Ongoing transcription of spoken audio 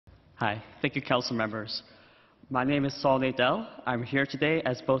Hi, thank you, council members. My name is Saul Nadel. I'm here today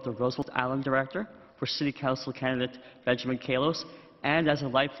as both the Roosevelt Island Director for City Council candidate Benjamin Kallos and as a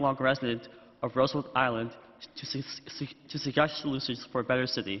lifelong resident of Roosevelt Island to suggest solutions for a better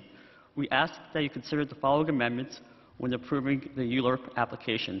city. We ask that you consider the following amendments when approving the ULURP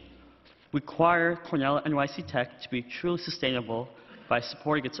application. Require Cornell NYC Tech to be truly sustainable by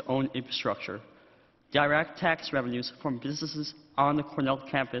supporting its own infrastructure. Direct tax revenues from businesses on the Cornell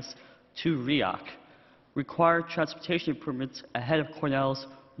campus to REOC. Require transportation improvements ahead of Cornell's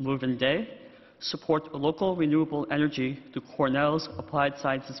move-in day. Support local renewable energy through Cornell's applied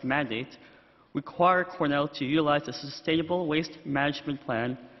sciences mandate. Require Cornell to utilize a sustainable waste management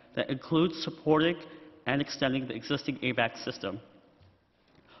plan that includes supporting and extending the existing AVAC system.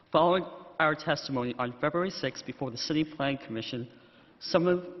 Following our testimony on February 6 before the City Planning Commission, some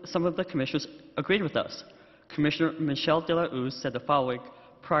of the commissioners agreed with us. Commissioner Michelle De La Uz said the following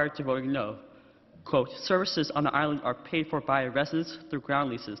prior to voting no. Quote, services on the island are paid for by residents through ground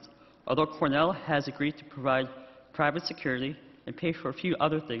leases. Although Cornell has agreed to provide private security and pay for a few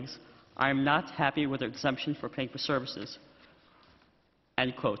other things, I am not happy with the exemption for paying for services.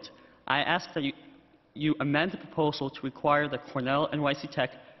 End quote. I ask that you amend the proposal to require that Cornell NYC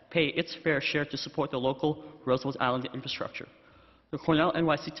Tech pay its fair share to support the local Roosevelt Island infrastructure. The Cornell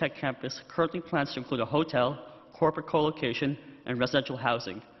NYC Tech campus currently plans to include a hotel, corporate co-location, and residential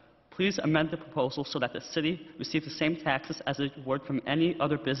housing. Please amend the proposal so that the city receives the same taxes as it would from any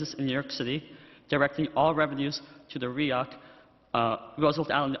other business in New York City, directing all revenues to the REOC, Roosevelt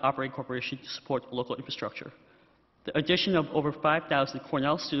Island Operating Corporation, to support local infrastructure. The addition of over 5,000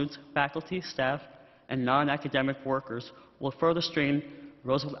 Cornell students, faculty, staff, and non-academic workers will further strain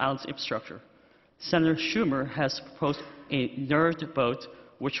Roosevelt Island's infrastructure. Senator Schumer has proposed a nerd vote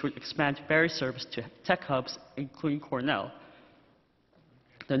which would expand ferry service to tech hubs, including Cornell.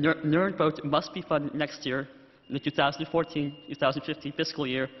 The nerd vote must be funded next year, in the 2014-2015 fiscal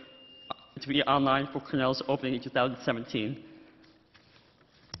year, to be online for Cornell's opening in 2017.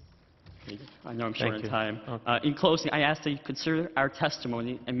 I know I'm short on time. In closing, I ask that you consider our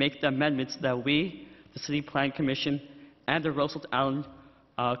testimony and make the amendments that we, the City Planning Commission, and the Roosevelt Island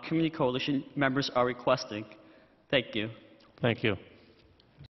Community Coalition members are requesting. Thank you. Thank you.